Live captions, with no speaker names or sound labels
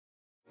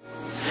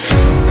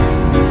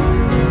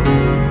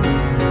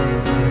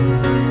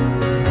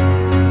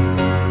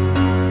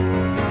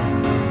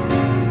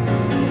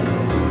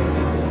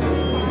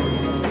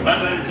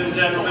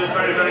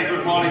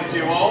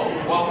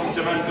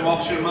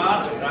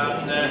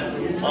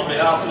and on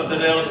behalf of the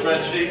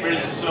Dalesbred Sheep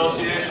Breeders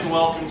Association,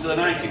 welcome to the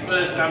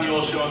 91st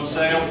annual show and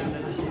sale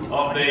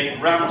of the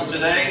rams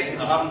today.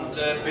 I haven't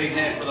been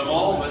here for them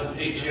all, but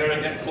each year I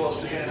get close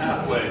to getting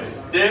halfway.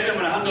 David, I'm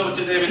going to hand over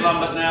to David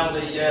Lambert now,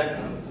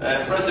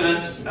 the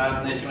President,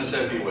 and he's going to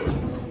say a few words.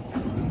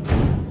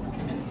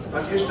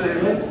 Thank you,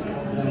 Stephen.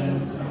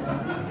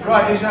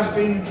 Right, it has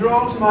been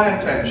drawn to my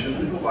attention a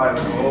little while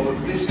ago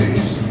that this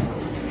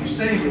is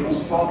Stephen's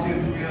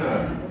 40th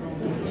year.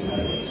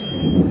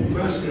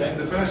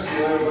 The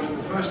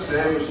first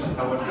day was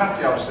our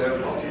crafty house sale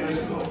 40 years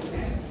ago.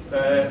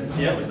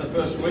 Yeah, it was the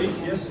first week,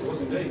 yes, it was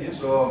indeed, yes.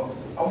 So,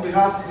 on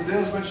behalf of the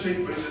Dalesbred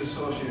Sheep Breeders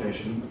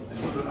Association,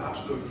 it's done an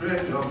absolute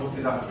great job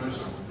looking after us,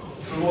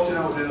 promoting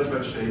our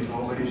Dalesbred sheep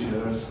all these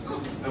years,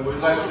 and we'd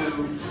like to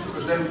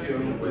present you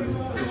with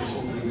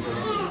something.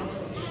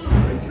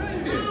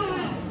 Thank you.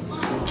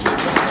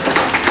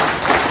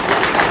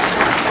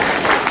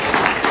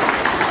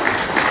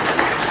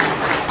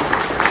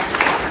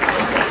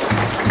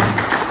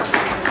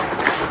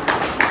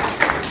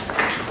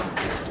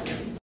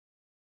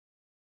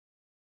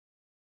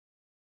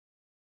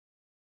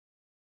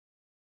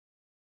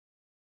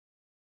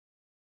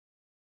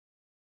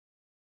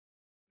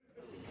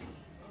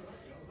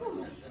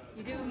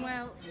 You're doing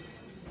well.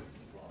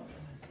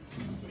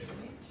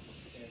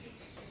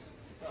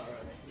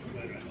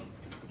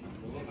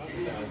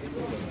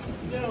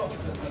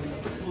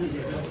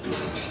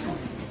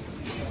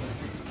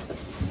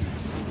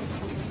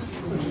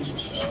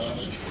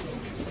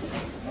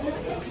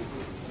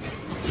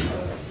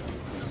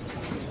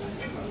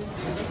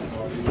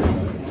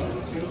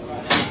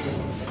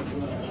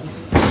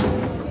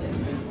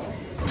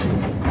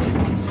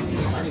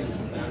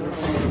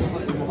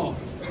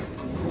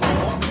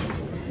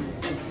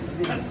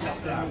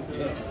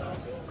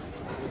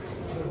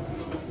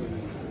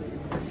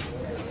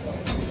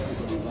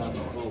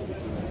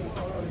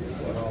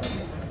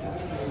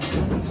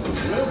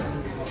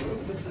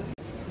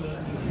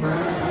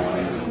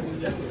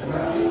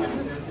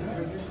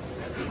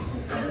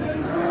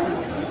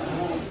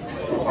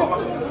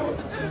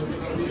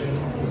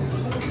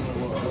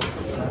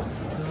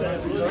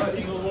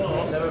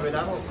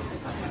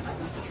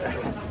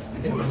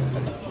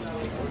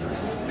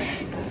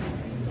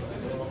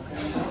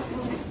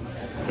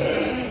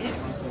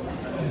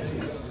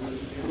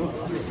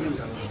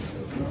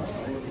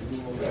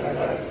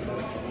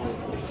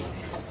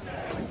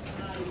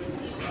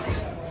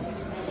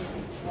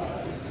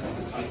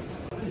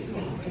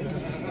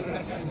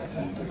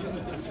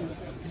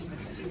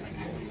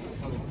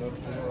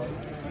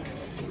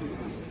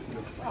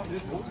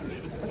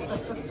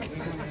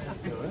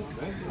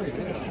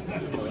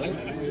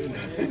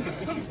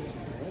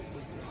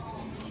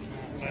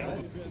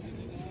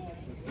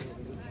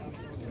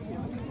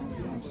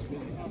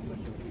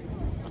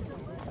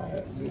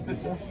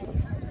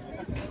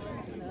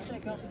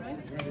 Take off, right?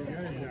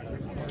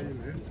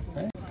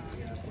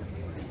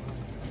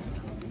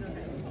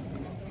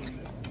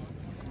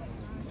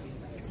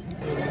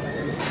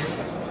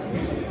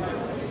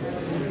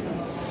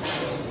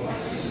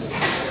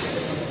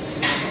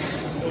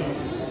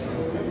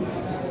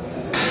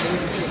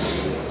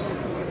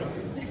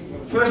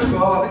 First of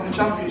all, I think the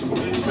champions come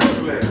in straight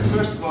away.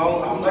 First of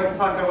all, I would like to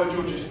thank our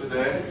judges for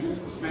today.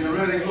 It's been a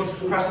really good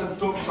Crescent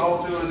Tup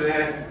Sale tour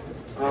today.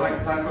 And I'd like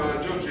to thank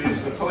our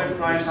judges, Colin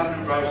Price,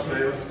 Andrew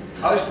Bousfield,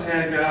 Alison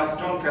Haygarth,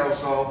 John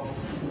Kelsall,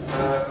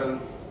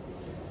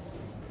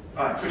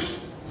 and Chris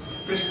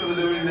for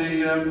doing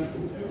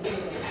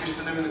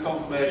the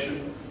confirmation,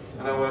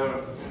 and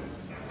our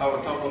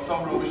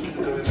Tom Rubbish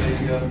for doing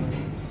the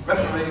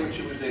referee, which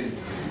he was in.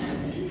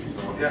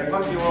 So, yeah,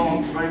 thank you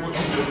all very much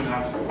for doing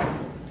that.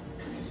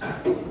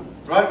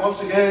 Right, once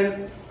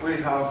again, we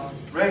have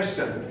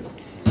Rayston,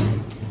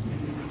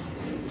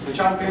 the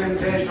champion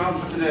age round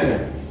for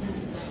today.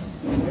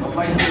 I'd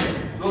like to,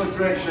 another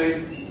great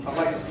sheep, I'd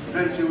like to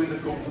present you with the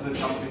cup for the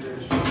champion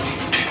age.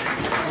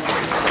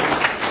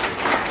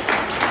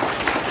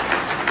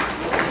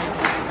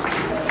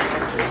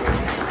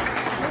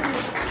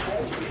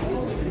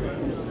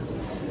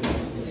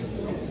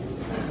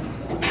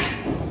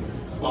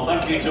 Well,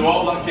 thank you to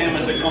all. That came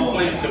as a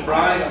complete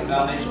surprise,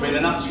 and it's been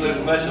an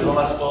absolute pleasure the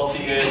last 40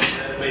 years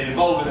being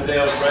involved with the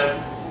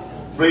Dalesbred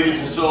Breeders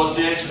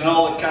Association and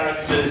all the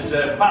characters,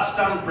 past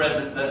and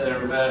present,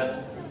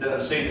 that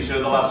have seen us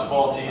through the last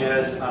 40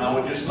 years. And I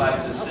would just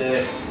like to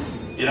say,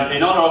 you know,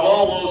 in honour of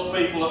all those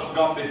people that have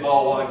gone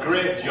before, what a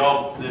great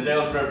job the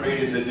Dalesbred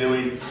Breeders are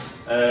doing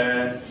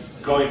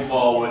going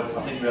forward.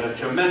 I think we had a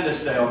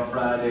tremendous day on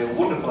Friday, a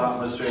wonderful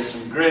atmosphere,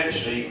 some great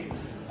sheep,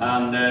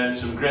 and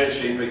some great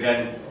sheep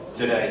again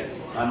today,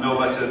 and no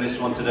better than this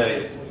one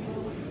today.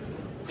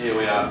 Here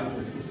we are.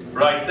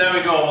 Right, there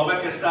we go. We'll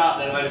make a start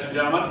then, ladies and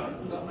gentlemen.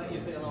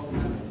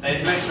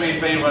 It makes me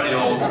feel very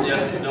old.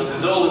 Yes, it does.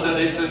 As old as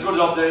it's a good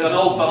update, an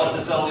old fella to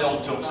sell the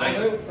old tups,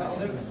 eh?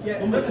 Yeah,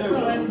 number 2.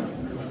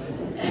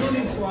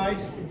 Running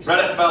twice. Red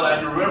at Fell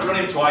End,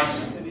 running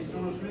twice. And he's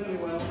done us really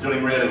well.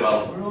 Doing really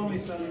well. We're only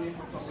selling it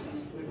because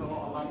we've got a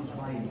lot of lambs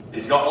buying.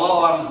 He's got a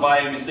lot of hands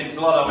by him, he thinks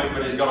a lot of it,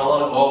 but he's got a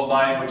lot of home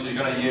by him which he's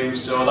going to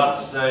use, so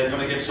that's he's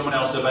going to give someone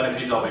else the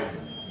benefit of it.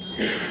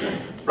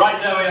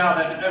 Right, there we are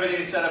then,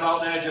 everything is said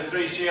about the age of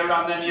 3 shear,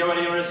 and then you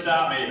will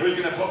start me. Who's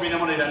going to put me the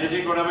money then? Is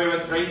it going to be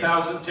with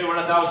 £3,000,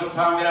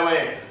 £200,000 get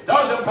away?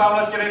 £1,000,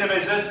 let's get into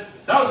business.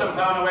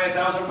 £1,000 away,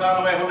 £1,000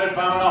 away, £100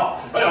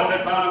 off.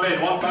 £100 a bid,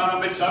 £1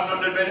 a bid,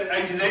 700 bid,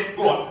 8 is it?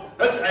 Go on.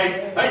 That's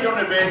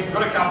 800 bid,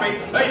 got a copy.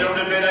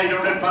 800 bid,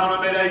 £800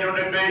 a bid,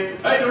 800 bid,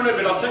 800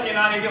 bid, I'll take you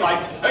 9 if you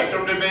like.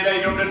 800 bid,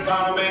 £800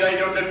 a bid,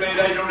 800 bid,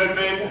 800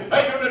 bid,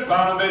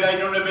 £800 a bid,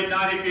 800 bid,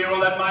 9 if you will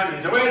let my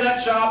bid. Away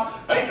that sharp.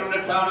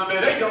 £800 a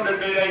bid, 800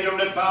 bid,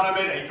 £800 a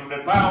bid,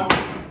 £800.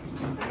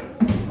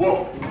 Woof,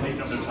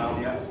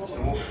 £800, yeah.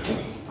 Woof.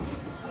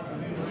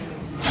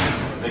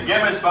 The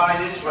Gimmers by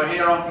this were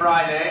here on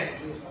Friday.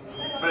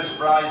 First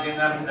prize in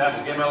them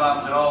Gimmer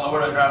lambs and all the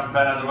were a grand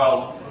pen as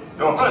well.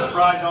 There were first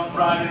prize on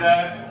Friday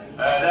there.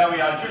 There we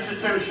are, just a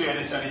 2 shear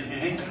this one,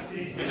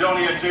 it's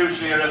only a 2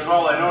 shear as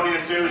well then, only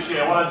a 2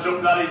 shear. What a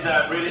tup that is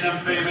there, breeding them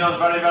females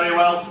very, very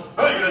well.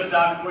 Very good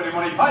start, putting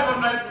money,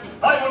 500,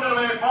 500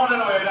 away,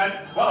 400 away then,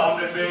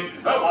 100 bid,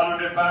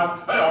 £100,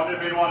 100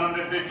 bid,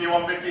 150,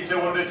 150,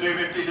 200,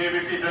 250,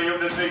 250,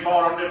 300, 300,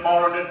 400,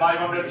 400,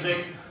 500,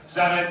 6,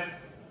 7,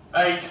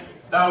 8,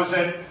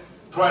 1,000,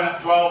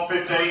 12,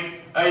 15,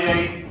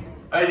 18,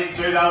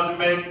 2,000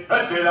 bid,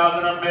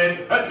 2,000 and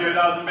bid,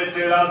 2,000 bid,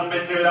 2,000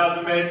 bid,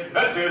 2,000 bid,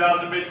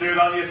 2,000 bid,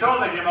 2,000. You saw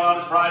the Gimmer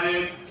lambs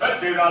Friday,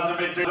 2,000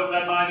 bid, 2,000.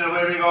 Then mind,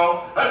 away we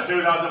go.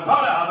 £2,000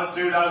 I have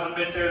 2,000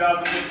 bid,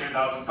 2,000 bid,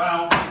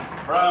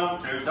 £2,000.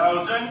 Brown,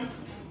 2,000.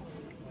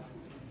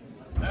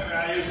 There we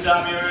are, you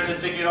start me with the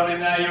ticket on him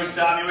there, you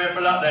start me with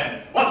for that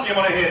then. What's your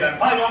money here then?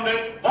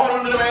 500,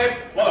 400 away,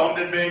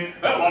 100 bid,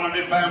 £100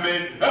 bid,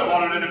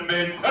 100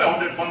 bid,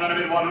 100 100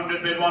 bid,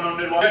 100 bid,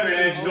 100, every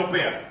aged up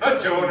here,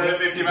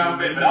 £250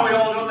 bid, but how we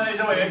all done then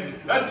is away,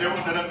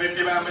 £250 bid,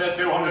 £250,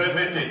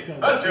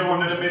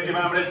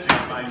 £250 bid, 250,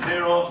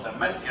 to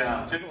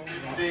Metcalf,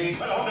 250,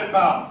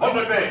 £100,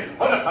 100 bid,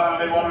 £100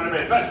 bid, 100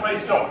 bid, best way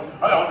stuff,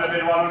 100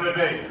 bid, 100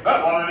 bid,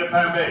 £100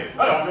 bid,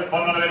 100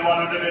 bid,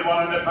 100 bid,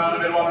 £100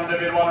 bid, 100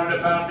 bid,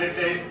 £100,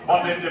 50,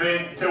 150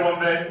 bid,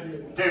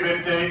 200,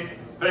 250,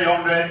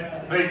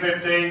 300,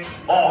 350,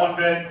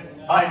 400,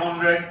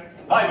 500,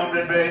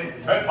 500 bid,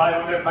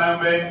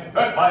 £500 bid,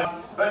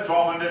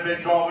 1,200 bid,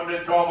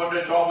 1,200,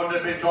 1,200,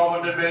 1,200 bid,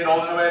 1,200 bid,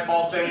 all the way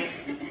 14,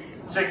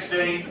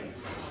 16,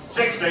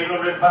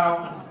 £1,600,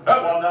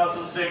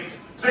 1,006,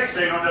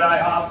 1,600 I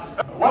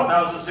have,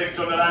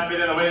 1,600 I'm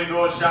bidding away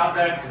goes sharp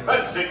then,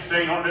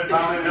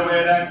 £1,600 is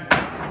away then,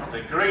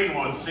 the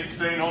Greenwood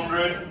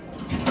 1,600.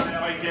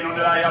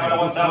 1,800 I have at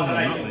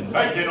 1,008.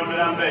 1,800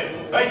 and bid.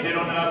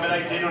 1,800 and bid.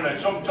 1,800.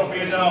 Some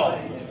tuppies and all.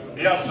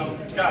 He has some.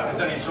 Can't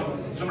tell you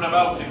something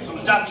about him. Some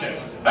stature.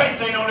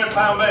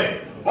 £1,800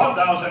 bid.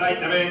 1,008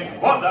 to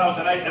bid.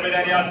 1,008 to bid.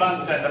 Any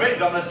advance set. The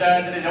bid's on the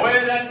stairs and he's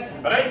away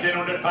then. But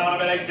 £1,800 a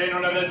bid.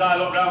 1,800 bid as I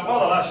look round for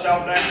the last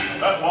shout then.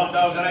 At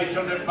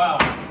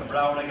 £1,800. The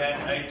Brown again.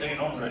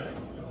 1,800.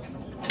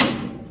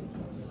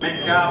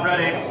 Big car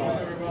ready.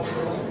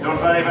 Done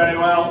very, very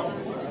well.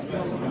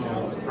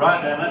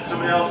 Right then, let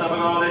somebody else have a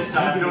go this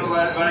time. Done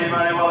very,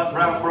 very well at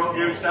Brown front.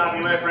 You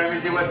starting away for him.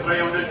 Is he with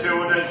 300,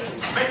 200?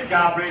 Big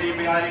car breeding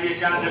behind him. You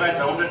can't do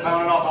better. £100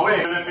 and off away.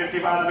 £150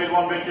 a bid,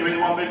 150 bid,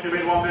 150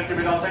 bid, 150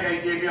 bid. I'll take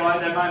 80 if you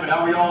like them, mind. But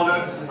how we all do?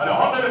 And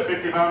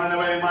 £150 and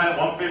away, mine at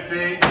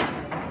 150.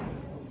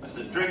 That's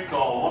a drink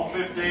call.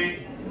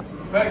 150.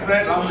 Very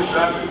great lamb this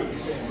time.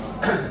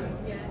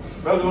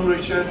 Well done,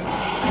 Richard.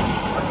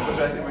 Thanks for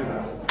presenting with that.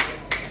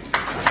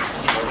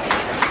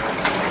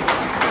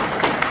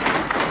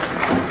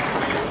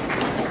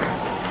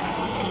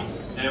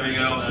 There we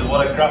go, and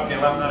what a crafty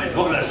lamb that is.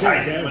 Look at the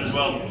size of him as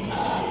well.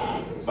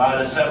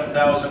 By the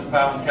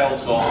 £7,000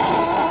 Kelsall.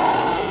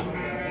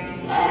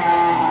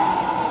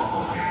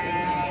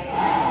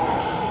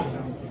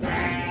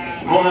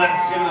 Well,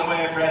 that's similar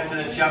way for to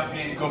the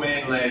champion coming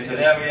in later.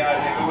 There we are, a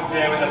good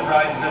day with the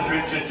prizes and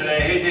Richard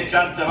today. Here's your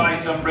chance to buy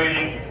some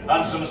breeding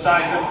and some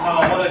size and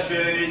panel. What a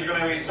shearing is going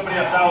to be somebody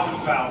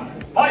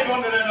 £1,000.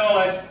 500 and no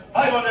less.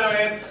 500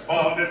 away,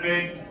 400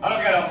 bid. I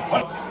don't get up.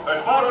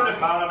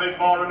 £400 a bid,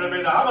 400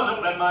 bid. The hammer's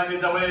up, then mine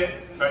is away.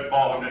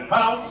 £400.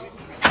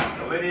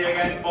 So Vinny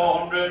again,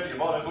 400. You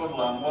bought a good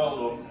lamb, well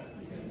done.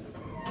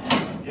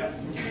 Yep.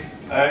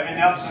 In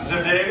the absence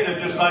of David, I'd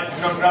just like to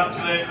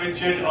congratulate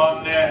Richard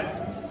on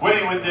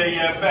winning with the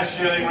best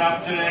shearling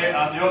ram today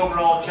and the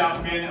overall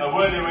champion, a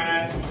worthy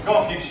winner.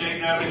 Corking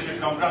sheep there,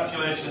 Richard.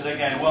 Congratulations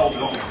again, well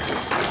done.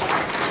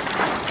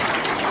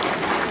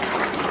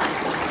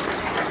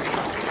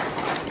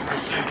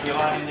 You're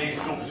lining these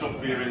cups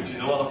up here, Richard.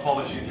 A lot of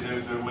polishing to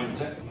do through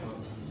winter.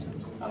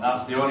 And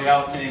that's the only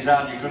out in his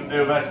hand. You couldn't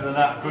do better than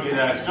that, could you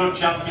there? Stud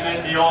champion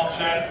in the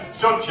Yorkshire.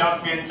 Stud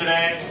champion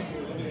today.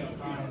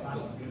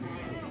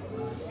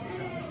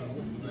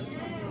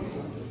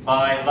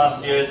 By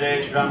last year's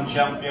age grand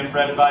champion,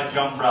 bred by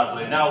John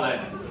Bradley. Now then,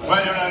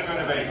 where are I going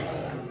to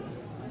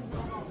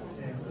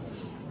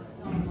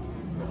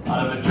be? I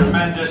have a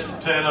tremendous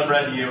tailor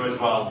bred ewe as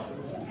well.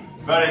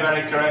 Very,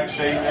 very correct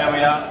sheep. There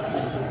we are.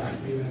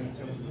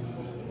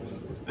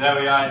 There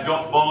we are. He's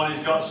got bone,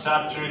 he's got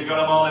stature, he's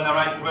got them all in the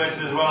right place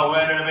as well.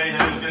 Where did it be? Who's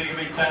going to give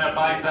me 10 or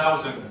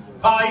 5,000?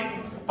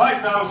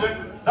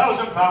 5,000?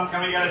 £1,000,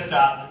 can we get a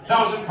start?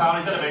 £1,000,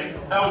 is that a bid?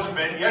 1,000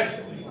 bid, yes?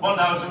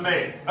 1,000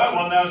 bid, at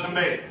 1,000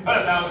 bid, at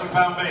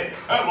 £1,000 bid,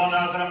 at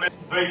 1,000 bid,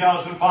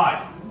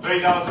 3,500,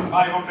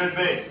 3,500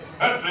 bid,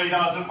 at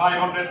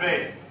 3,500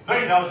 bid,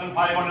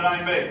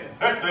 3,509 bid,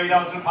 at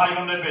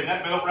 3,500 bid,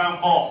 let me look round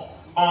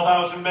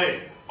 4,000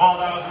 bid,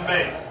 4,000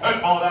 bid,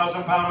 at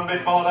 £4,000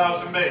 bid,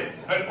 4,000 bid,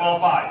 at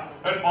 4,500.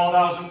 At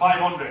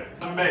 4,500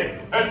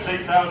 bid, at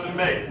 6,000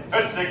 bid,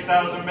 at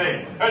 6,000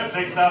 bid, at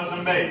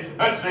 6,000 bid,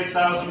 at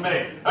 6,000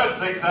 bid, at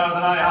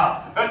 6,000 I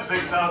have, at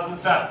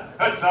 6,007,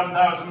 at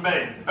 7,000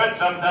 bid, at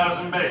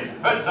 7,000 bid,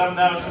 at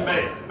 7,000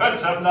 bid, at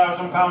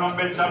 £7,000 on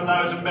bid,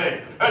 7,000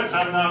 bid, at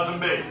 7,000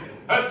 bid,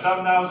 at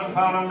 £7,000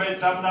 on bid,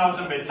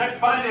 7,000 bid. Take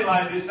finding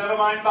like this, never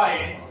mind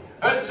buying,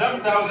 at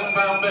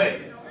 £7,000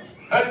 bid,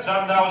 at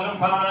 £7,000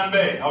 on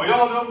bid. Are we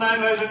all done then,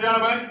 ladies and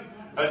gentlemen?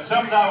 At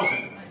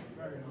 7,000.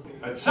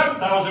 At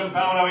 £7,000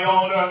 are we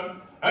all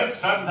done? At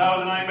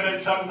 7,000 I bid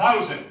at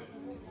 7,000.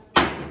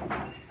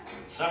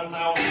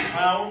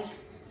 £7,000,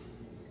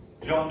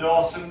 John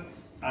Dawson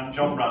and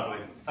John Bradley.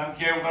 Thank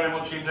you very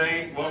much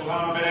indeed.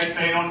 £1 bid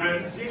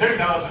 1,800.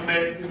 2,000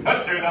 bid.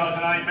 At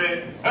 2,000 I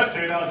bid. At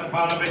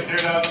 £2,000 bid.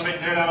 2,000 bid.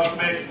 2,000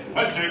 bid.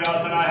 At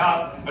 2,000 I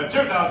have. At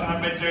 2,000 I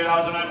bid.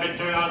 2,000 I bid.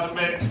 2,000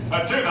 bid.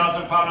 At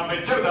 £2,000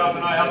 bid.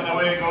 2,000 I have. And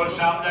away goes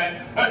sharp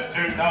then. At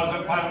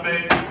 £2,000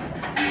 bid.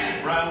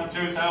 Round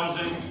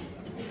 2,000.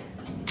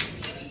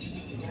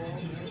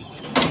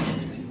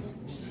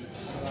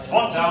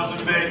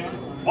 1,000 bid,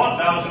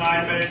 1,000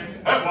 I bid,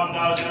 at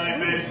 1,000 I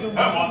bid,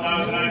 at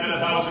 1,000 I bid,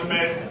 1,000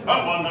 bid,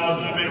 at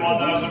 1,000 I bid,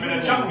 1,000 bid,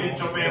 a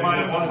championship here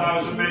mine at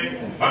 1,000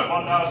 bid, at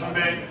 1,000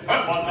 bid,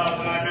 at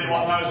 1,000 I bid,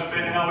 1,000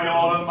 bid, and now we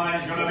all know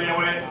mine is going to be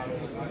away.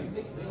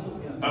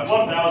 At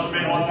 1,000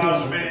 bid,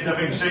 1,000 bid is a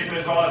big sheep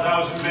as well,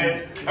 1,000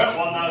 bid, at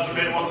 1,000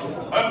 bid,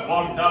 at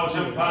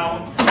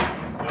 £1,000,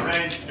 the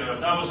range to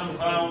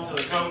 £1,000 to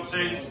the coat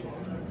seats.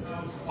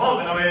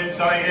 Holding away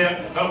inside here,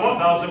 at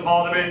 1,000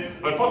 for the bid,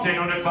 at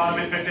 1,400 pound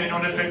bid, 1,500,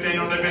 1,500 bid,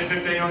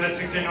 1,500,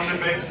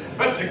 1,600 bid, at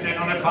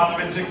 1,600 pound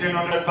bid,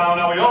 1,600 pound.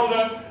 Now we hold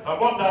them at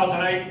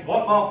 1,008.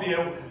 One more for you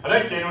at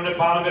 1,800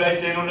 pound bid,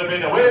 1,800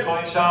 bid. Away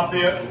point sharp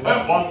here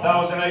at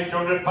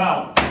 1,800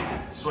 pound.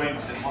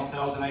 Swinson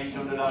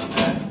 1,800 on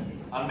there,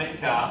 and Mick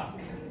Carr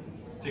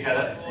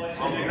together. It's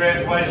a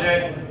great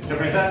pleasure to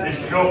present this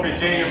trophy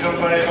to you. You've done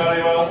very,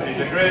 very well. He's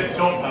a great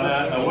tup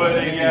and a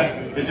worthy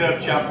reserve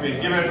champion.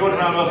 Give him a good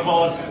round of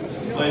applause,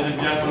 ladies and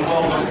gentlemen.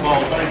 Well done,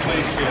 Paul. Very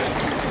pleased to you.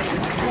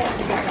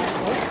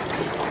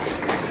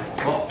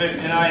 Lot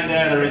 59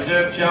 there, the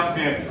reserve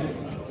champion.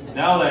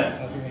 Now then.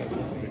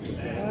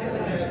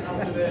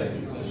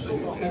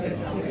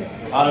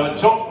 Out of a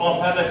tup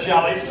of Heather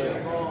Chalice.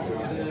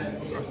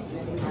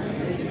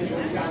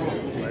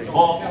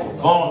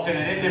 Bought in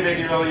an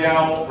individual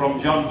yowl from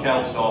John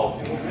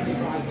Kelsall.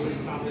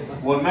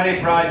 Won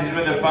many prizes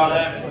with the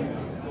father.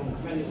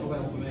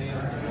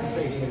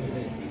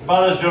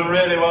 Father's done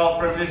really well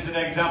for him. This is an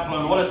example,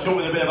 and what a tup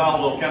with a bit of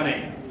outlook, hasn't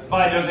he?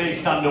 Why does he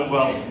stand up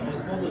well?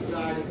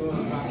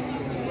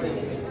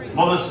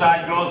 Mother's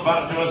side goes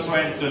back to a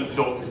Swainson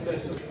tup.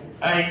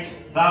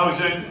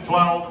 8,000,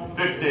 12,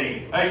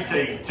 15,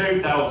 18,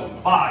 2,000,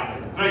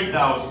 5,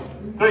 3,000.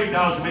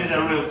 3,000 bid is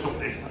a real tup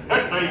this.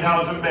 At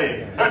 3,000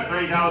 bid, at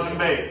 3,000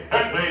 bid,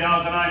 at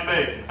 3,009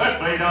 bid, at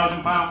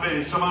 £3,000 bid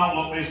is some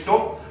outlook this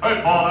tup.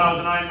 At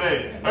 4,009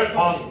 bid, at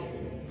 4,000.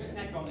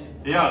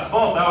 Yes,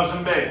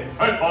 4,000 bid,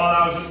 at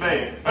 4,000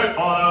 bid, at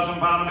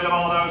 £4,000 bid, of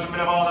 4,000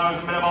 bid, of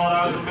 4,000 bid, of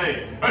 4,000 bid,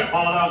 at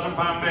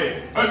 £4,000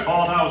 bid, at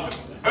 4,000,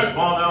 at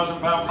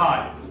 £4,000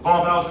 5,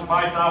 4,000,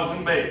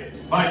 5,000 bid,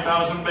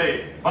 5,000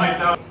 bid,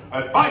 5,000.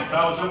 At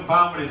 £5,000,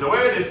 but he's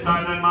away this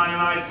time than mine and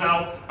I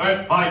sell.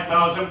 At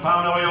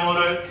 £5,000 away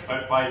order.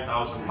 At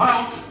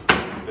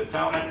 £5,000. The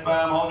town at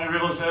Farm, Horney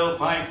Riversdale,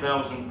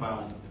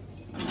 £5,000.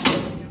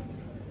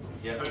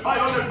 Yeah, at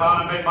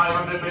 £500 a bid,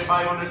 500 bid,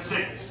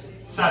 506,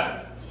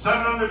 7,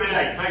 700 bid,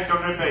 8,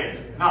 800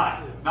 bid,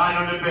 9,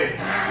 900 bid,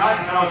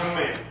 9,000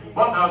 bid.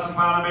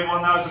 £1,000 a bid,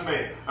 1,000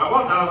 bid. At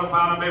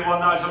 £1,000 a bid,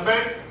 1,000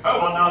 bid. At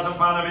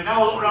 £1,000 a bid.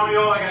 Now look round the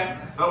all again.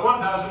 At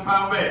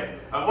 £1,000 bid.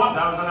 At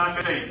 1,000 I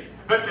bid.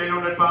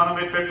 £1,500 a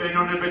bid,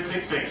 1,500 bid,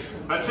 16.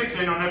 At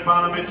 £1,600 a bid,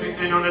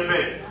 1,600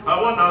 bid.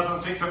 At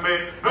 1,600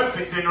 bid, at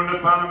 £1,600 a bid,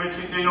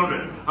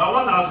 1,600. At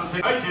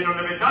 1,600,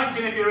 1,800 bid,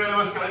 19 if you really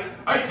was going.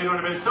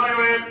 1,800 bid, sorry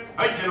wait.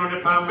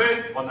 £1,800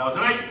 bid,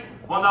 1,008.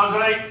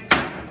 1,008.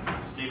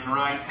 Stephen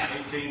Wright,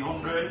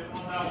 1,800.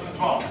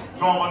 1,012.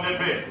 1,200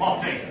 bid,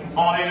 14.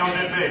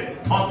 1,400 bid,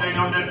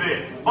 1,400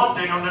 bid.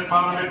 1,400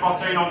 pound a bid,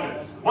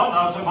 1,400.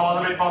 1,000 pound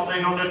a bid,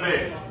 1,400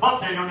 bid.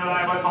 1,400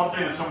 I bid,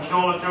 1,400. Some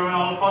shoulder to and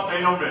all,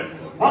 1,400.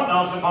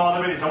 1,000 pound a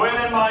bid, it's away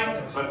in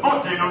mine. But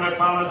 1,400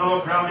 pound is a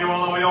look round you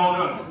all the way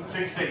over.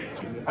 60.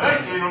 At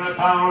 1,800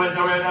 pound, well, it's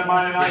away then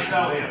mine and I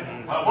sell here.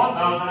 At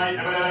 1,008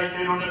 a bid at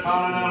 1,800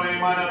 pound and then away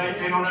mine at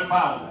 1,800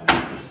 pound.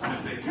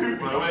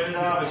 Cooper, away to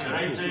Derbyshire,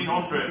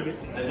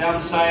 1800. The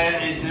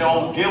downside is the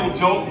old Gill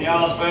Tup, the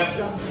Dalesbred.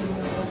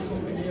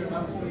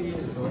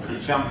 Country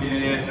champion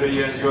in here 3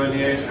 years ago in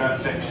the age grade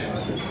section.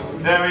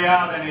 There we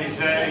are then, he's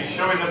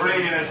showing the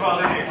breeding as well,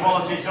 isn't he?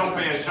 Quality's up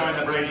here showing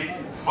the breeding.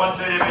 What's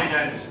it be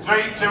then?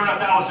 3,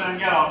 200,000 and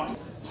get on.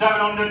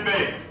 700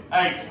 bid,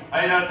 8,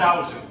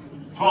 800,000,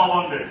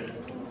 1200,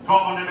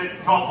 1200 bid,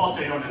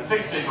 1400,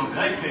 1600,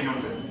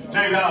 1800,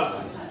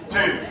 2000,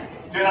 2,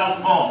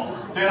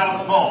 2004,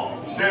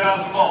 2004,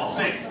 2004,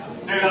 6,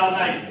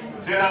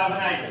 2008,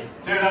 2008,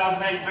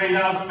 2008,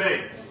 3000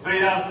 bid,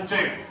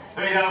 3002,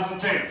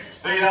 3002,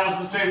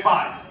 3002,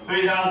 5,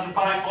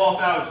 3005,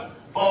 4000,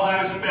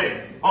 4000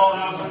 bid,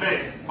 4000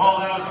 bid,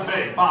 4000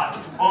 bid, 5,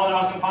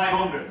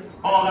 4500,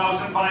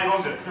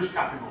 4,500, just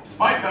capital.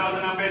 5,000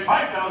 and bid,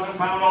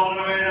 £5,000 all in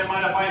a bid, and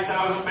minus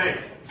 5,000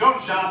 bid. Done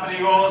sharp and he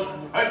goes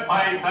at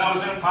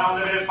 £5,000,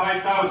 the bid at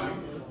 5,000.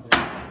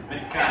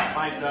 Big cat,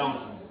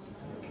 5,000.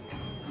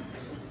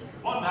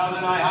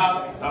 1,000 I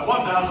have, at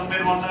 1,000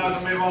 bid,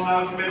 1,000 bid,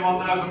 1,000 bid,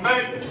 1,000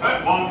 bid,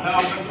 at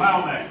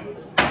 £1,000 then.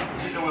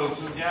 Mr.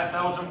 Wilson, yeah,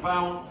 £1,000.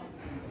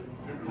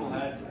 Triple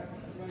head.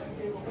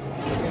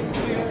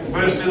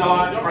 First in the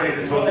large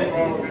breeders, was it?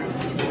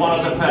 One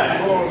of the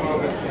pairs.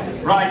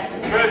 Right,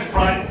 first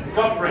prize,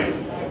 Godfrey.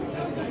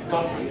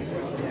 Godfrey.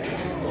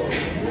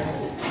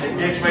 It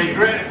gives me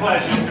great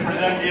pleasure to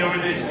present you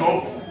with this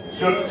cup.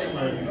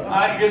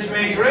 It gives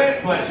me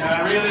great pleasure,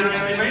 I really,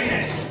 really mean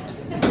it.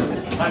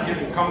 Thank you,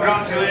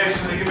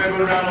 congratulations, and give me a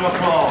good round of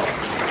applause.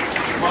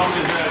 Well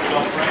deserved,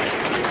 Godfrey.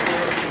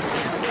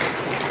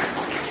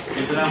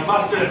 He's an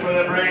ambassador for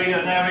the breed,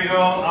 and there we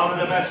go, out of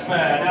the best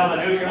pair. Now then,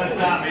 who's going to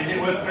start me? Is it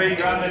worth £3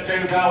 grand or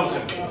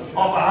 2,000?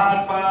 Off a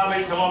hard farm,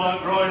 it's a lot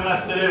of growing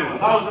left to do.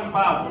 £1,000.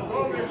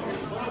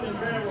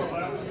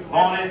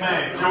 Born in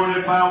May,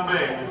 £200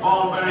 big.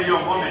 Born very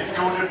young, wasn't it?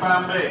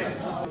 £200 big.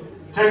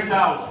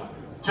 2,000.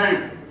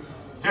 2.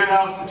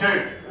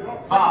 2002.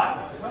 5.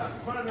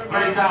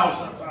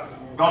 3,000.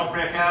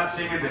 Godfrey, I can't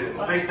see me bid it.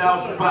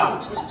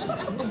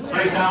 £3,000.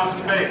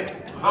 3,000 big.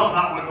 Thought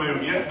that would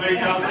move you.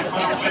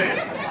 £3,000 bid.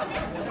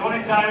 The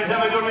only time he's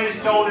ever done what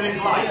he's told in his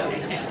life.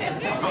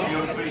 I've got you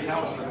at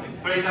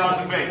 3,000.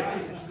 3,000 big.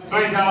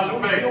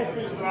 3,000 big.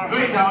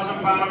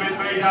 £3,000 a bid,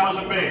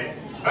 3,000 bid.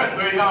 At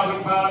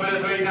 £3,000 a bid,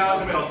 at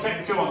 3,000 bid. I'll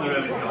take 2 on the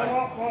reel if you like.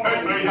 At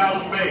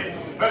 3,000 bid.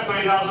 At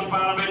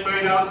 £3,000 a bid,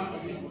 3,000.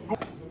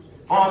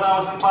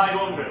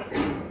 4,500.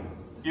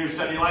 You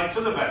said you liked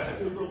to the better.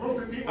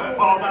 At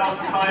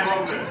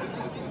 4,500.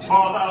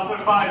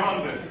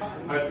 4,500.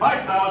 At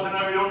 5,000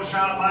 every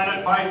unsharp line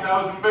at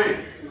 5,000 bid.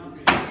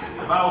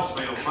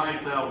 Bousfield,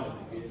 5,000.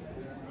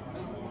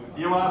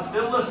 You are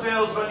still the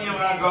salesman you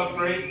are,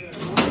 Godfrey.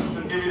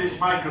 I'll give you this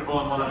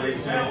microphone one of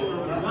these days.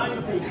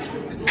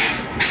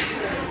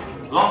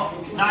 Lot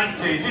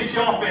 90. Is this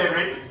your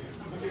favourite?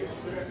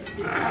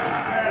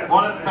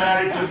 One at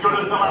pair, it's as good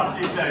as the last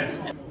he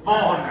said.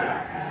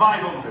 400,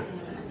 500.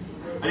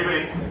 Are you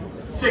ready?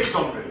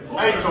 600,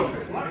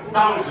 800,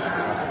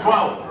 1,000,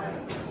 12.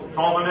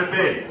 1,200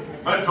 bid.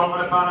 At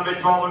 £1,200 a bid,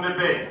 1,200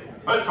 bid.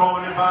 At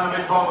 £1,200 a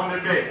bid,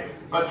 1,200 bid.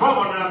 At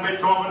 1,200 a bid,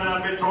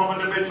 1,200 bid,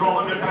 1,200 bid,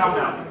 £1,200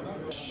 now.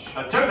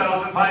 At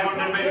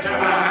 2,500 bid,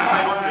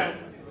 2,500.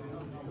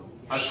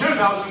 At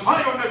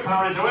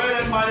 £2,500 is away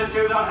then by the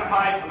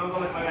 2,500. Another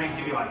little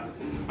 90 if you like.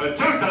 At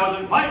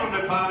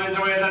 £2,500 is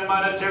away then by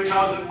the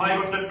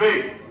 2,500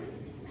 bid.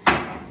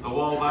 The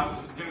wall back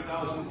to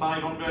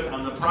 2,500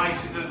 and the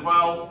prices as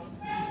well.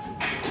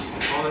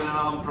 Colin and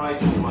Alan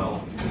price as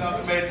well.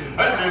 2,000 bid.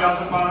 At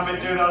 £2,000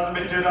 bid, 2,000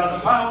 bid,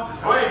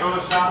 £2,000. Away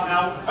goes sharp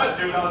now. At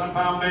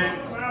 £2,000 bid.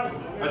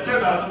 At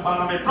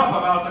 £2,000 bid, proper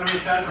about to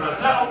reset for a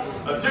sell.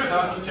 At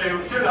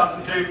 2002,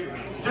 2002,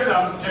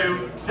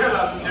 2002,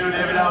 2002,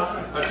 David out.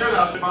 At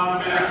 £2,000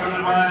 bid,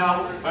 800 by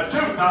out. At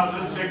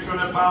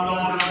 £2,600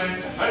 order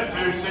bid. At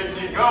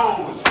 2,600 it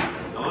goes.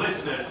 The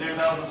Lister,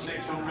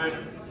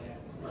 2,600.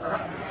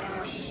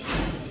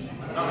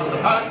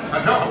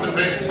 And now on the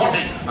space,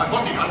 40, and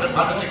 1,400, and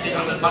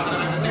 1,600, and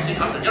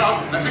 1,600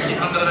 yards, and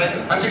 1,600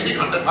 event, and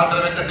 1,600, and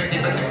 1,600,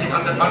 1,600,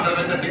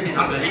 1,600,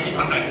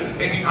 1,800,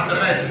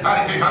 1,800 event,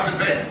 and 2,000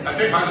 event, and 2,000 event, and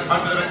 2,000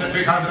 event,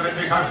 2,000 event,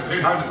 and 2,000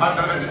 event,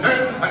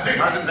 and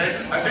 2,000 event,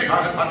 and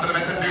 2,000 event,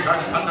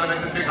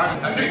 and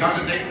 2,000 event, and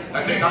 2,000 dick,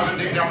 and 2,000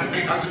 dick, down to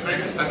 3,000 bid,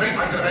 and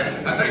 3,000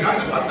 event, and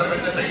 3,000 event,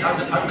 and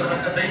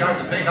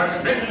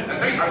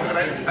 3,000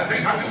 event, and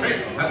 3,000 bid,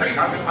 and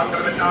 3,000 event, and 3,000 bid, and 3,000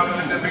 event down,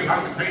 and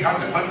 3,000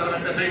 event,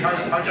 and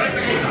 3,000 pound, yes,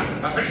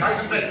 and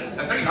 3,000 bid,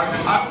 and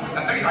 3,000 up,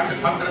 and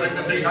 3,000 pound,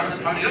 and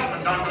 3,000 pound, up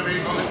and down the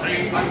vehicle,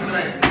 3,000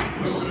 event.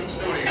 Wilson and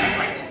Story,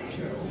 right?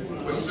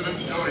 Wilson and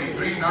Story,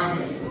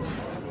 3,000.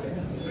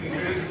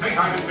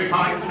 3,000,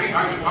 3,500,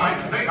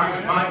 3,500,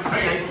 3,500,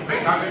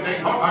 3,800, 3,000,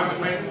 4,000,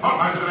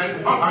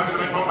 4,000, 4,000,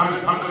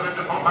 4,000,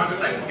 4,000,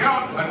 4,000, get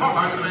on, and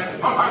 4,000,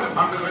 4,000,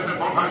 4,000,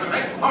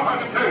 4,000,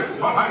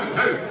 4,002,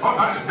 4,002,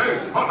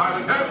 4,002,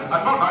 4,002,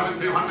 and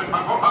 4,200,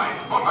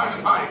 4,500,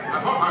 4,500,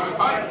 and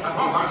 4,500, and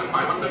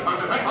 4,500, 5,000, 5,000, 5,000,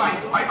 5,000,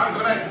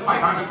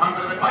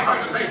 5,000, and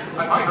 5,000,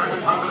 5,000, and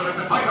 5,000,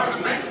 and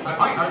 5,000, and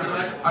 5,000,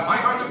 and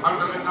 5,000, and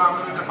 5,000,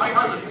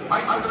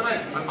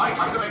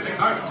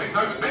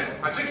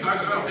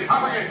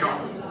 Up again,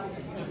 John.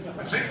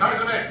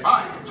 6,008,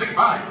 5,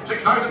 6,500,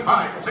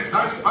 6,005,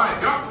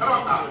 6,005. Get up, get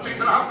up now.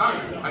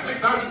 6,500, and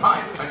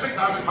 6,005, and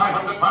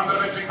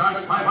 6,500,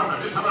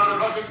 6,500. Just have another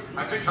logic.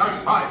 And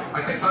 6,005,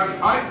 and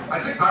 6,005,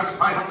 and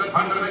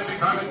 6,500,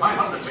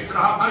 6,500,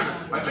 6,500,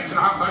 and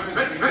 6,500.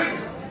 Ready,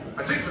 ready.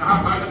 And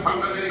 6,500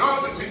 pound of it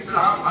goes, and 6,500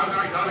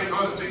 I tell me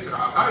goes, and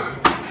 6,500.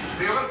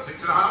 Feel it,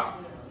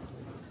 6,500.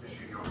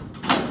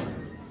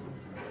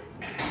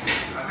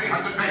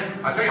 300 men,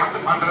 a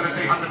 300 under the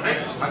 300 men,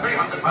 a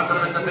 300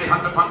 under the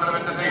 300 under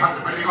the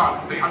 300 men,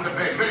 300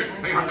 men,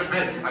 300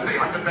 men, a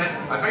 300 men,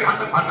 a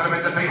 300 under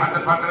the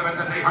 300 under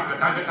the 300,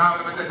 down and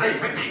down with the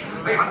 350,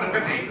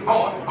 350,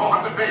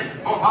 400 men,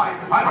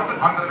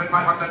 500 under the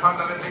 500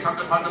 under the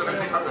 600 under the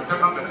 600,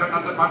 700,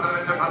 700 under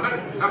the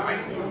 700,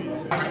 something.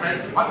 1,000 men,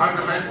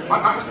 1,000 men,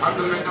 1,000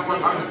 under the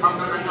 1,000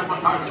 under the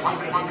 1,000,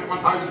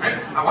 1,000 men,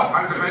 a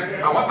 1,000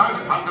 men, a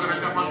 1,000 under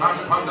the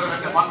 1,000 under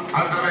the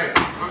 1,000 men.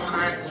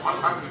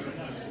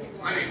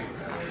 Ready.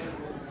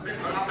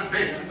 They're on the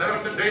day, they're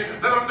on the day,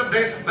 they're on the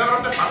day, they're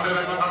on the thunder,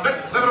 they're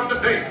on the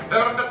day,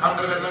 they're on the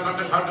thunder, they're on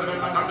the thunder,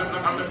 they're on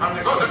the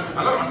thunder, goes it,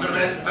 they're on the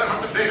day, they're on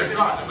the day, they're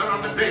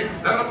on the day,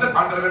 they're on the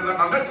thunder, they're on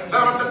the thunder,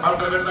 they're on the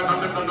thunder, they're on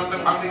the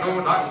thunder, go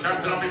down, chance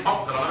to be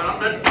popped, they're on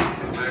the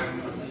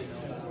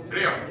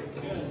Rio.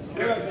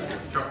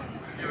 Sure.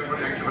 Thank you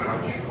very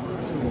much.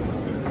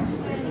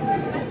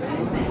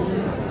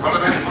 All the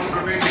best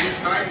confirmation each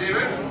time,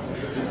 David.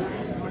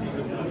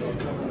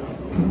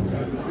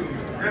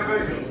 Yeah,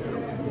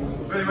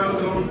 very well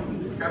done.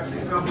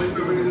 Captain family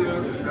for winning the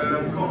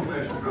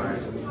confirmation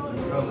prize. Well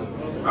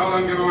done. Well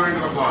done, give a round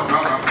of applause.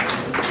 Well done.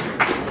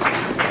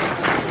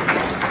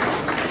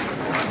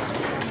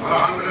 Well,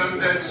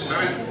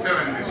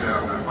 177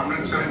 myself now.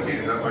 117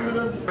 is that one.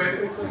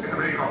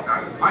 Everybody off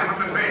now.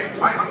 500 men,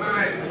 500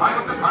 men,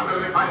 500,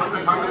 500,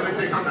 500, 500,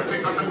 600,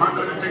 600,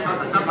 500,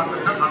 600,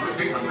 700,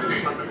 700, 800,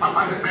 800,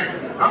 500 men,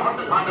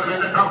 1,200, 100 men,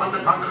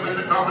 1,200, 100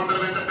 men,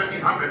 1,200 men,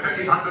 1,500,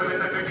 1,500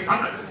 men,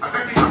 1,500,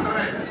 1,500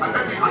 men,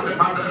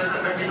 1,500, 100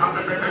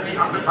 men,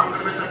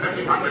 1,500,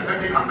 1,500,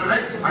 100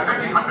 men,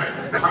 1,500, 1,500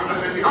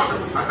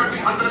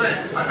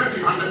 men, 1,500, 100 men, 1,500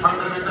 men, 1,500, 100 men,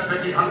 1,500,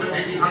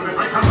 1,800,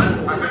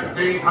 1,500,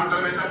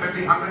 1,500 men,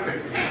 1,500,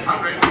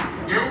 1,500,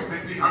 you,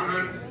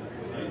 1,500.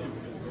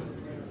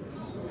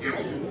 You.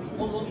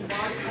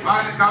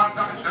 By the card,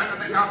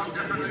 stand the count of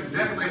different, it's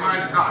definitely by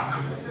the card.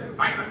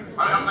 Right, well,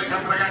 I don't think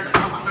I'm going to get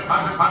 100,000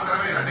 pounds of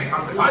it. I think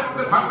 500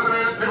 pounds of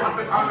it,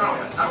 200 pounds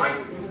of it. That way.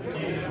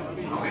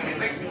 Okay,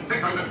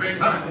 600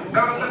 feet, 700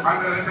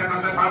 pounds of it,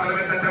 700 pounds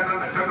of it,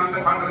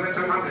 700 pounds of it,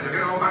 700. You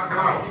get all back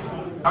tomorrow.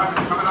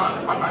 1,000 coming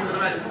up, 1,000 of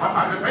it,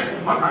 1,000 feet,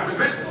 1,000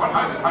 feet,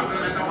 1,000 pounds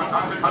of it,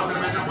 1,000 pounds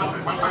of it,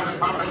 1,000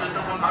 pounds of it,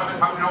 1,000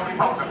 pounds of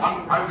it,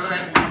 1,000 of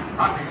it.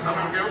 I think some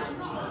of you.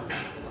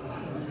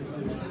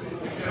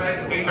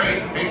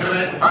 1,800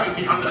 men,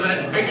 1,800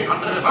 men,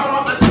 1,800 men,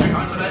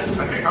 1,300 men,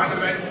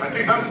 3,000 men,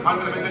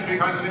 3,100 men,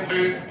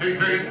 3,002,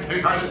 2,002,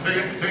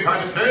 2,002,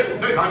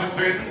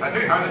 2,002,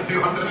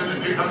 3,200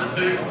 men,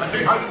 2,002,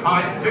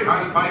 3,005,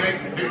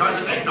 3,005,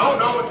 2,008, no,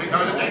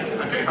 3,008,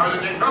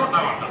 3,008, no,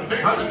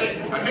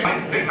 3,008,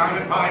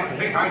 3,005,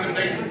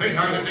 3,008,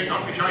 3,008,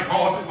 not be shy,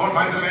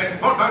 4,000 men,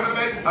 4,000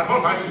 men,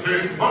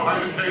 4,002,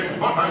 4,002,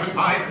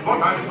 4,005,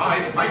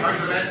 4,005,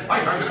 5,000 men,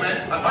 5,000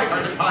 men,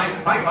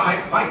 5,005,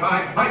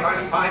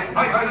 5,500,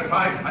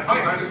 5,005,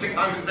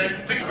 6,000 men,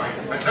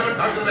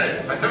 7,000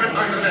 men,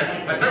 7,000 men,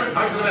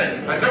 7,000 men,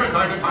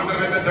 7,500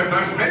 men,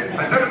 7,000 men,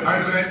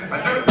 7,000 men,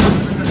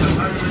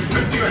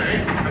 7,050 men,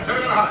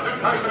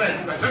 7,500 men,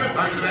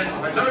 7,000 men,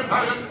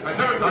 7,000,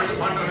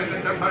 7,100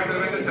 men,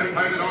 7,000 men,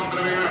 7,000 on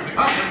the way around the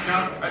apartment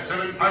now,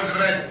 7,000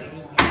 men.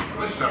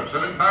 Listen up,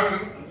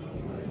 7,000.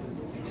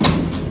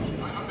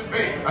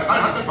 500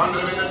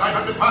 pounds,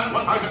 500 pounds,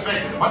 1,000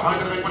 men,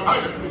 1,000 men,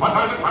 1,000,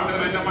 1,000 pounds,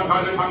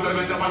 1,000,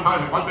 1,000,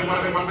 1,000,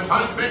 1,000,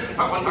 1,000 feet,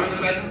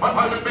 1,000 men,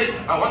 1,000 feet,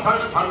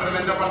 1,000 pounds,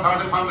 1,000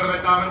 pounds,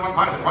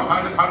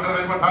 1,000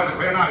 pounds, 1,000,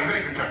 where now?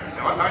 Very good, sir.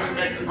 1,000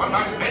 men,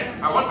 1,000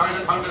 men,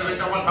 1,000 pounds,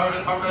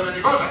 1,000 pounds,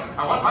 you go, sir.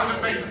 1,000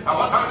 men,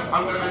 1,000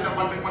 pounds, 1,000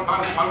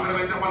 pounds,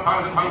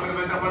 1,000 pounds,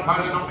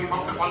 1,000, not be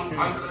fucked at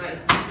 1,000 men.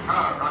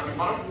 Car, right,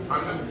 bottom,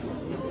 1,000.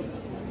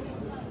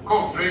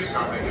 Cool, 3,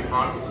 start making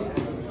fun.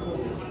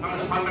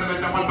 1,000, 1,000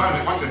 men,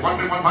 1,000, 1,000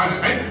 men,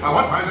 1,000 men,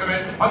 1,000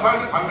 men, 1,000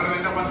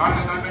 men, 1,000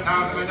 men,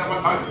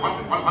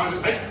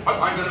 1,000 men,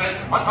 1,000 men, 1,000 men,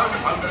 1,000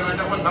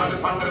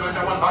 men,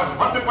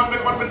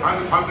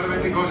 1,000 men,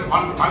 he goes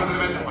 1,000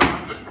 men,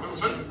 100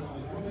 Wilson.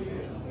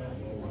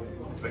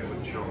 Very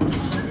good show.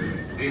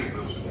 David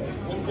Wilson.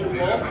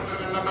 1,000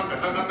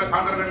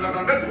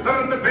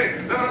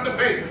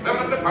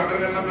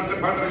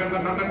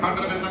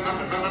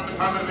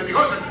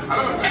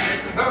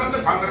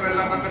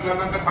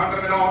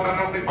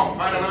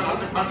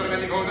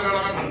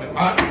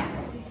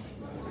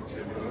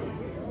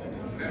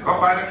 Come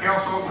by the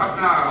Kelsall Tup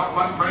now,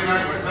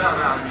 129 myself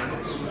now.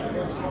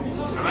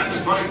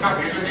 Tremendous body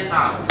tough, he's in it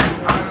now.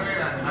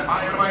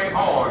 Fire away,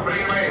 forward,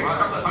 bring it away, well, a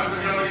couple of times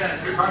again,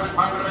 2,000 2,000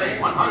 pounds of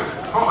eight,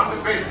 1,000,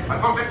 400 bid, and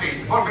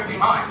 450,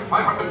 455,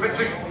 500 bid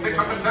 6,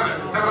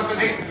 607,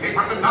 708,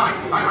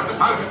 809,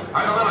 900,000,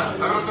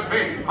 911, 1100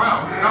 bid, 12,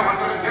 now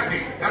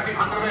 150,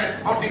 1,300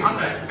 bid,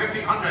 1,400,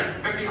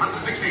 1,500,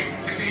 1,516,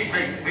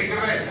 1,680,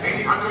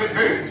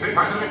 1,802,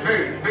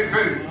 2,002,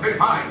 2,2,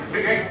 2,5,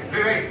 2,8,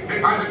 2,8,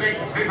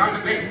 2,008,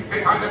 2,008,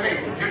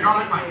 2,008, you're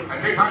drawing mine,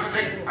 and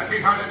 2,008, and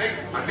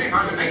 2,008, and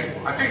 2,008,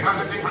 and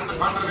 2,800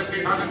 pounds of it,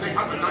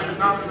 2,800,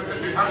 9,000,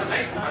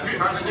 2,008, and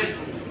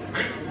 2,008,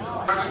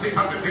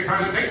 2,600,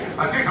 2,008,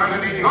 and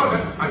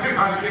 2,080,000, and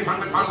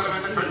 2,800 pounds of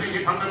it,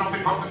 2,800,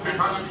 nothing comes to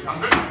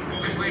 2,800,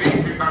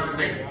 misleading,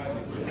 2,008.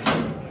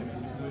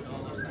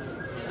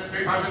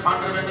 2,000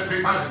 pounds of it,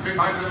 2,000,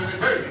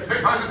 2,002,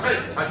 2,003,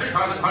 and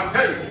 2,000 pounds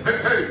 2,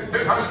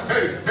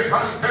 2,002,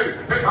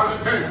 2,002,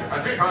 2,002, and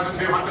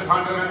 2,200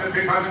 pounds of it,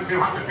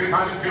 2,200,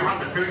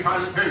 2,200,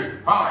 2,002,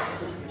 5,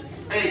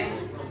 8,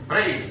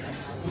 3,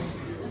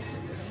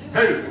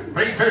 2,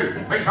 3,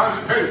 2,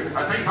 3,002,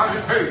 and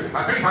 3,002,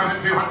 and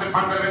 3,200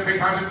 pounds of it,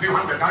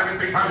 3,200, down to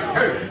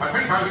 3,002, and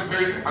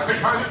 3,002, and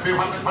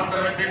 3,200 pounds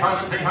of it,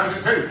 3,002,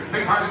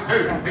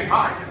 3,002,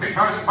 3,500,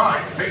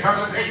 3,005,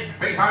 3,008,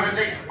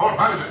 3,008,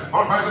 4,000,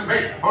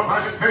 4,008,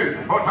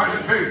 4,002,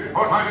 4,002,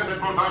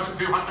 4,000,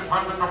 4,200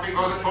 pounds, and nothing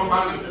goes at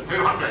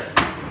 4,200.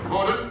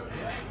 Gordon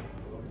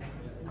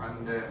and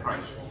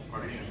Price,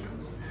 Mauritius.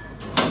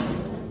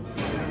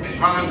 His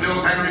mother's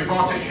built Henry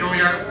Fawcett show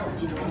you.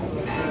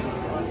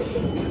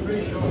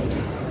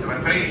 There were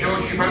 3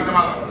 shows she found the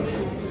mother.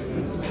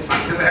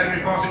 Back to the Henry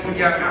Fawcett good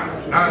year now.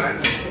 Now then.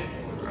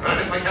 Heard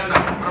it like that.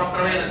 We're off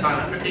the way this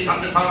time.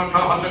 1,500 pounds,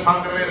 1,200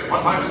 pounds of it,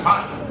 1,000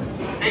 pounds.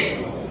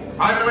 8,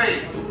 5 away,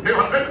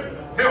 200.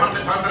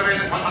 200 pounds of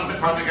it, 100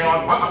 pounds to go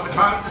on, 100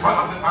 pounds,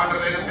 100 pounds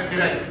of it, 50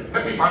 days,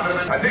 50 pounds of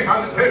it, a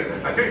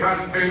 2,002, a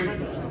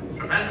 2,002.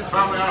 Tremendous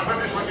family are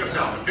finished with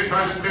yourself. A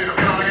 2,002 to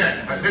fit on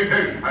again. A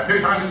 2,2, a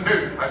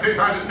 2,002, a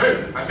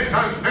 2,002, a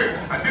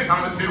 2,002, a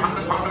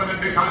 2,200 pounds of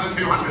it,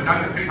 2,200, down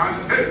to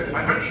 2,002,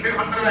 a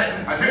 2,200 of it,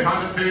 a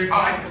 2,002,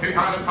 5,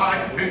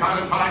 2,005,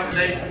 2,005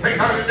 today,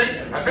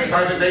 3,008, a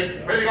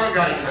 3,008, where you going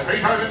guys? A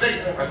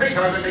 3,008, a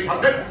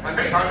 3,800, a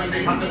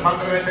 3,800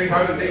 pounds of it,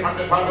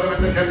 3,800 pounds of it,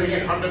 a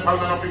 3,800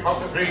 pounds of it, up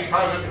to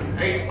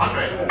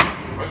 3,800.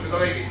 What's the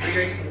lady?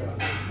 3,800.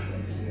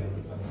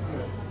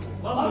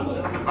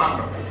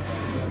 Barbara.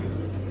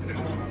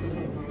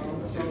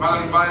 His mother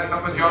and father,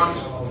 Papa John's,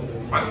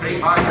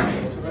 135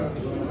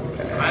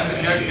 and the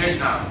show sheds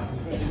now.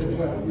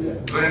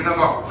 We're in the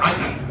box, right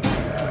now.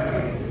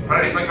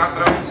 Ready, pick up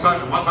the road,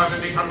 start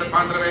 1,800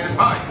 pounds of it is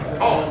 5,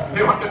 4,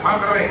 200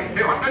 pounds of it,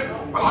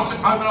 200,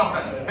 100 pounds off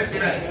that, 50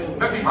 less,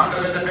 50 pounds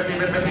of it, 50,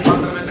 50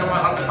 pounds of it,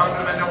 100 pounds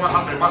of it,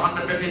 100,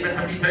 150,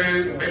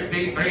 52,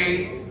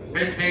 53,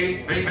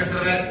 50, 350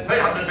 of it,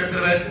 350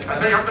 of it,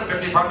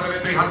 350 pounds of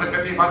it,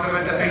 350 pounds of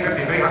it,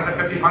 350,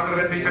 350 pounds of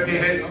it, 350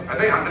 of it,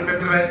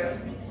 350 of it,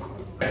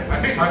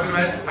 2,000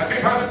 of it,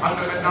 2,000 pounds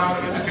of it down,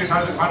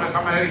 2,000 pounds of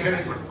somewhere, he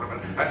said, 2,000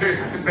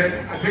 of it,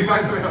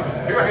 2,000 of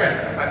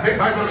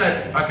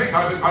it,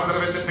 2,000 pounds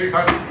of it,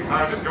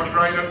 2,000, Josh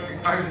Ryder,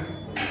 2,000.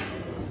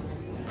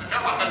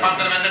 1,200 pounds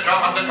of it,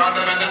 1,200 pounds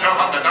of it,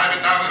 1,200,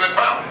 diamond down with it,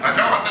 12,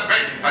 1,200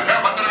 big,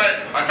 1,200 of it,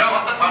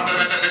 1,200 pounds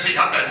of it,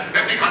 1,500,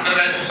 1,500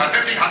 of it,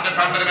 1,500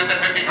 pounds of it,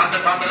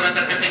 1,500 pounds of it,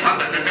 1,500,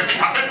 1,500,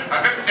 1,800,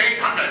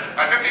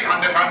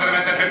 1,500 pounds of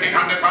it,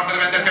 1,500 pounds of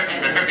it,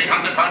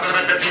 1,500 pounds of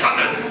it,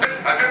 1,500,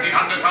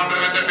 1,500 pounds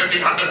of it,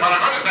 1,500 pounds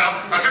I'm going to sell,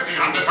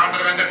 1,500 pounds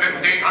of it,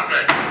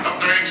 1,500,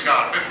 Dr.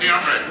 Ainscott,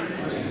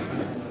 1,500.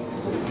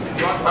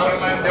 You want power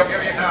land, they'll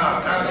give you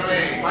now. Now the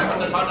way.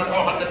 500 pounds,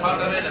 400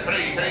 pounds away,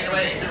 3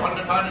 away,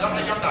 200 pounds, up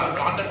to yonder,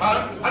 100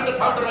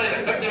 pounds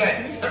away, 50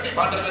 away, 50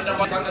 pounds away,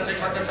 100,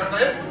 600,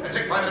 700,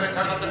 600,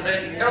 700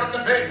 pay,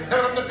 700 pay,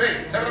 700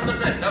 pay, 700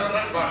 pay, 700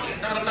 pay,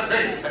 700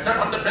 pay,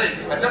 700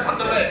 pay,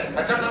 700 away,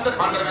 700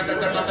 pounds away,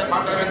 700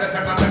 pounds away,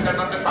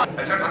 700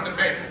 pounds, 700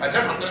 pay,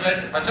 700 away,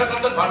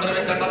 700 pounds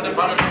away, 700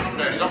 pounds,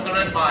 700, he's off the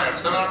red fire,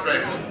 still out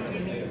red.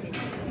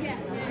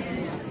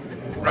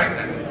 Right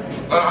then.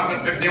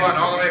 151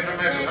 all the way from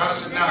Mrs.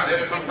 Alison now.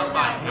 There's from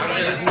Combine. Now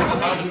the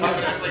 1,000 pounds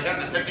of it,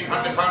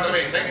 1,500 pounds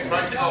away. Second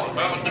price to go.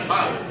 1,200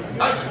 pounds.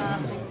 1,000.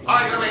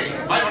 Higher away.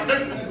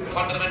 500.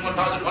 1,000 of it,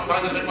 1,000,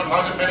 1,000 of it,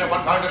 1,000 bid,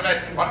 1,000 of it,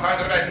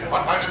 1,000 of it,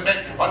 1,000 bid,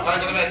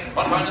 1,000 of it,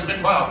 1,000 bid,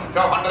 12,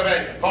 1,200 of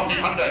it,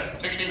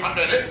 1,400,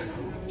 1,600,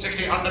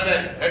 1,600 of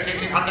it,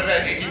 1,600 of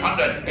it,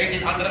 1,800,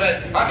 1,800 of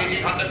it,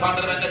 1,800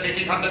 pounds of it,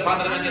 1,800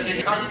 pounds of it,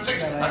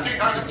 2,006,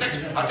 2,006,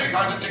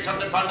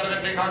 2,600 pounds of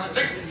it,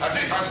 2,006,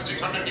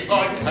 2,600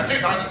 deployed,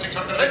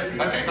 2,600 of it,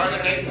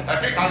 2,008,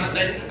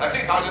 2,008, 2,008,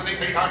 3,000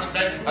 bid, 3,000 of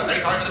it,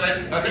 3,000 pounds of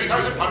it,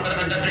 3,000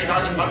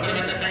 pounds of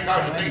it,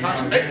 3,000,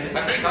 3,000 bid,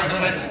 3,000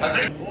 of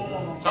it,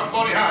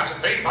 somebody has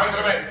 3,000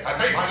 of it,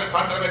 3,000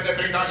 pounds of it,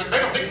 3,000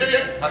 bid,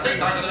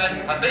 3,000 of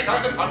it,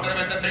 3,000 pounds of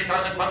it,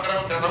 3,000 pounds of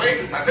it,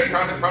 away,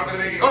 3,000 pounds of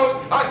it, goes,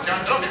 last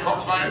chance, on the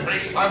box minus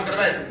 3,000 of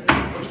it,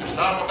 looks to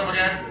start with them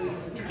again,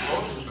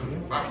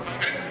 1,000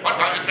 bid,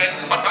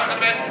 1,000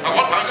 bid,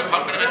 1,000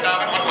 pounds of it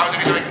down,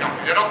 1,000 is right now,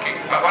 you're okay,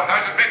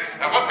 1,000 bid,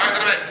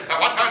 1,000 of it,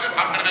 1,000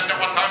 pounds of it,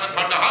 1,000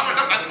 pounds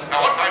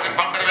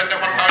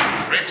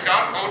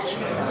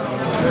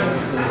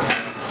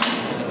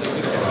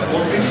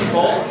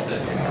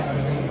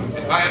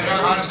 154. By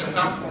John Alison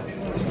Tup.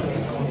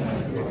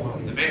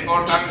 The big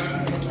 4,000.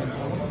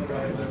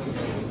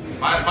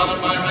 My mother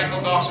by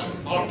Michael Dawson.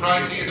 All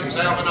price he is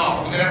himself and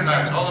all. Look at him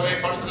now. All the way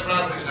first to the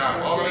Bradford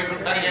now. All the way from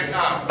Penny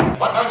now.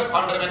 1,000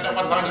 pound of it,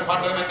 1,000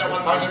 pound of it,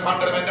 1,000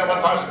 pound of it,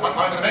 1,000 of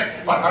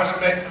it, 1,000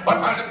 bid,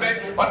 1,000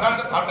 bid,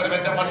 1,000 pound of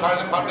it,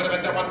 1,000 pound of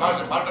it,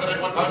 1,000 pound of it,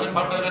 1,000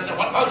 pound of it,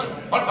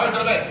 1,000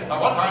 of it,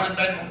 1,000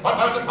 bid,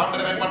 1,000 pound of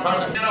it,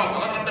 1,000. You know,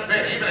 1,100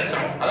 bid, even it's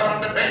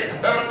 1,100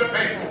 bid, 1,100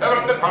 bid,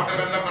 1,100 pound of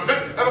it, 1,100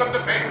 bid,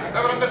 1,100 bid,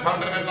 1,100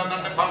 pound of it,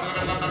 1,100 pound of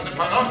it, 1,100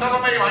 pound. No, sell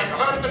on me, right?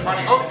 1,100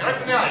 pound, go,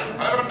 direct in the eye.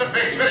 1,100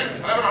 bid, you ready?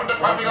 1,100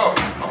 pound, go.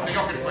 Up the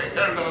Yorkish way,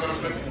 there,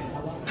 1,100.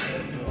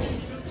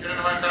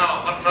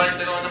 What price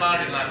they go in the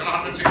market, lad?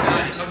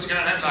 169, your son's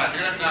getting a head, lad.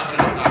 You're getting now for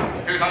a head,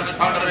 lad. 2,000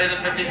 pound of it,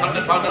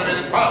 1,500 pound of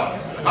it,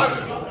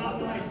 12,000.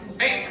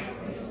 8.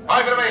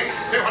 5 of it,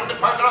 200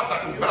 pound off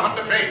that.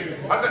 100 bid.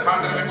 100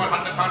 pound of it,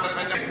 100 pound of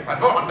it,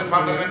 400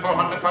 pound of it,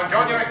 400 pound.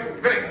 John, you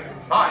ready?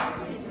 5,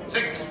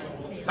 6,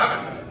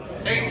 7,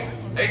 8.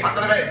 800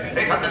 of it,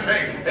 800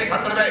 bid,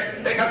 800 of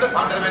it, 800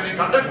 pound of it,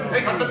 800,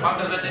 800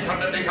 pound of it,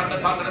 800,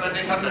 800 pound of it,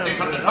 800,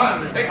 800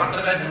 pound, 800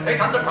 of it,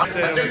 800 pound,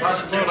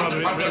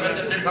 2,200 pound of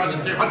it,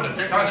 2,200,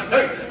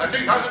 2,002,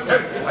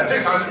 2,002,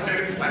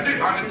 2,002,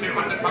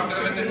 2,200 pound of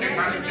it,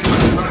 2,200,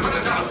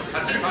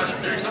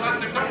 2,200, so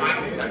that's the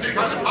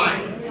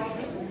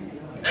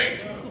 2,005, 8,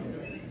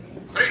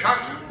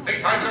 3,000.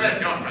 3,000 of it,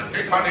 you know,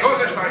 3,000 goes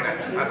this time then,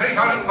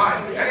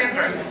 3,005, any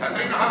interest,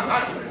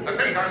 3,500,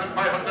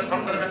 3,500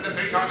 from the event,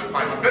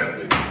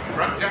 3,500,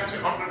 Frank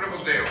Jackson, 100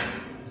 rubles deal.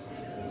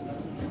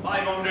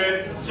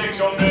 500,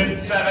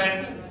 600,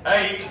 7,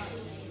 8,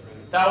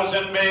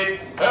 1,000 bid,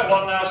 at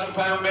 1,000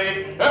 pound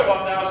bid, at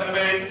 1,000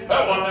 bid,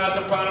 at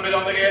 1,000 pound bid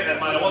on the gate, then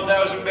minus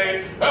 1,000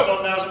 bid, at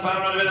 1,000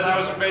 pound on the bid,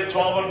 1,000 bid,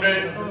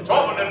 1,200,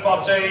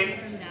 1,214,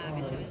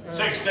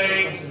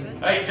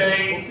 16,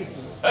 18,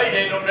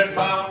 1,800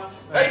 pound.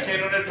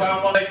 1,800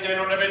 pound,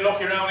 1,800 bid,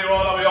 lucky round the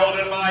wall, I'll be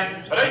holding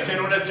mine. At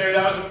 1,800,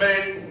 2,000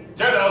 bid,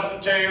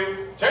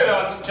 2,002,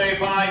 2002,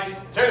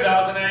 5,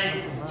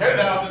 2008,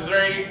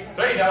 2003,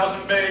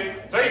 3,000 bid,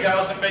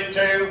 3,000 bid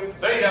 2,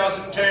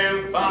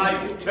 3,002,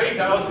 5,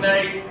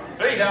 3,008,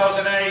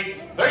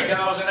 3,008,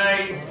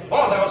 3,008,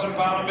 4,000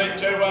 pound bid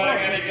 2, right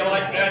again if you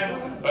like then.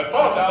 At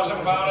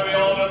 4,000 pound I'll be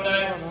holding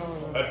then.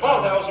 At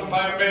 4,000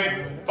 pound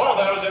bid,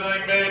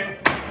 4,009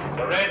 bid.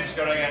 The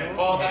Redsker again,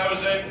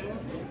 4,000.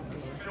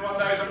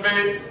 1,000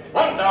 bid,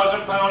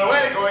 1,000 pound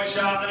away, going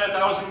sharp and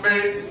 1,000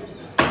 bid,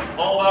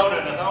 all out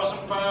at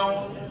 1,000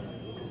 pound,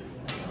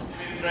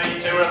 3,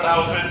 2,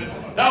 1,000,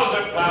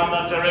 1,000 pound,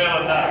 that's a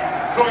real and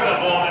that. Look at the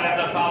ball and in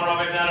the power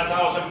of it there,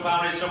 1,000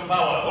 pound is some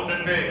power,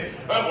 100 bid,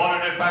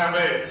 100 pound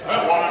bid,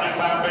 100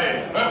 pound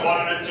bid,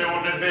 100,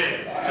 200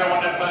 bid,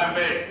 200 pound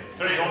bid,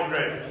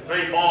 300,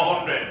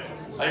 400,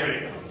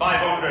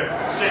 500,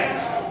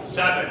 6,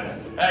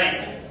 7,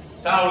 8,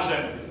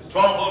 1,000,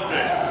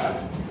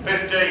 1,200,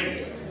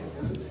 15.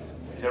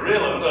 It's a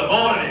real good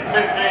morning,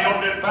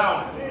 1,500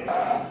 pound.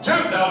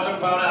 2,000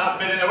 pound a half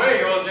bid in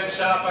away goes in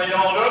sharp by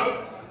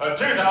Yaldon. A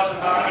 2,000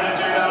 pound bid of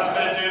 2,000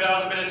 bid of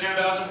 2,000 bid of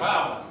 2,000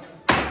 pound.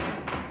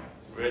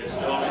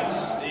 Redstone,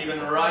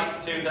 even right,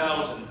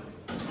 2,000.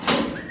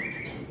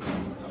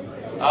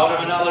 Out of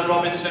another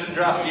Robinson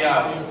draft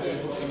yard.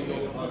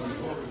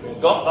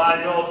 Got by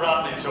the old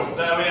Bradley Tup.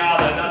 There we are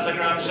then, that's a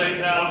grand shape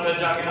now, look at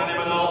the jacket on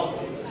him and all.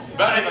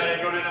 Very, very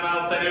good in the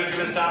mouth. Then who's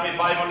going to start me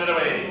 500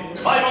 away?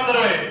 500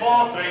 away.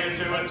 4, 3, and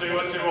 2, and 2,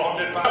 and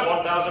 200 pound,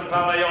 1,000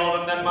 pound a yard,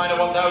 and then minus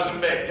 1,000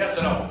 bid. Yes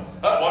or no?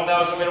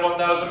 1,000 bid,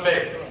 1,000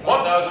 bid.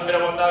 1,000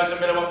 bid, 1,000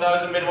 bid,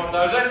 1,000 bid,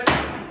 1,000.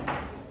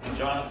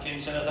 John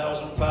Atkinson,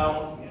 1,000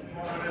 pound.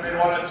 100 bid,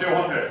 1 and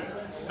 200.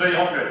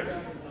 300.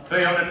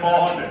 300,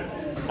 400.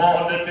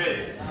 400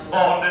 bid.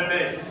 400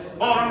 bid.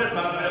 400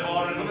 pound bid,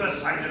 400. Look at the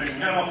size of it. Get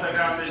him off the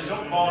ground. This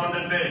jump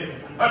 400 bid.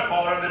 At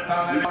 400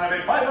 pound bid,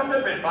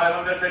 500 bid,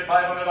 500 bid,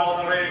 500 all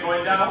the way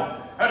going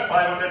down. At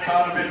 500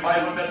 pound bid,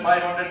 500,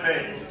 500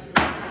 bid.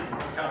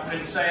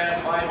 Captain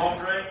saying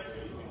 500.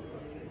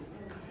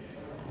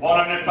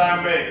 100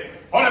 pound bid.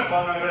 100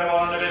 pound bid,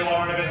 100 bid,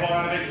 100 bid,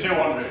 100 bid,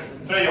 200.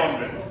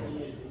 300.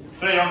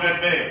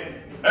 300 bid.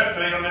 At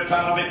 300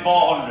 pound bid,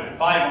 400.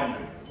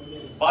 500.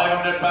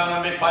 500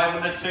 pound bid,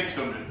 500,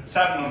 600.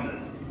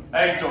 700.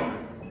 800.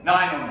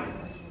 900.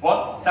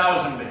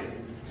 1,000 bid.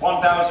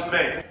 1,000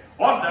 bid.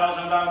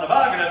 1,000 pound, the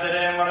bargain of the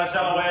day, and when I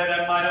sell away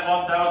then minus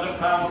 1,000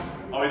 pound.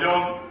 Are we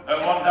done? At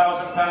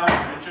 1,000 pound.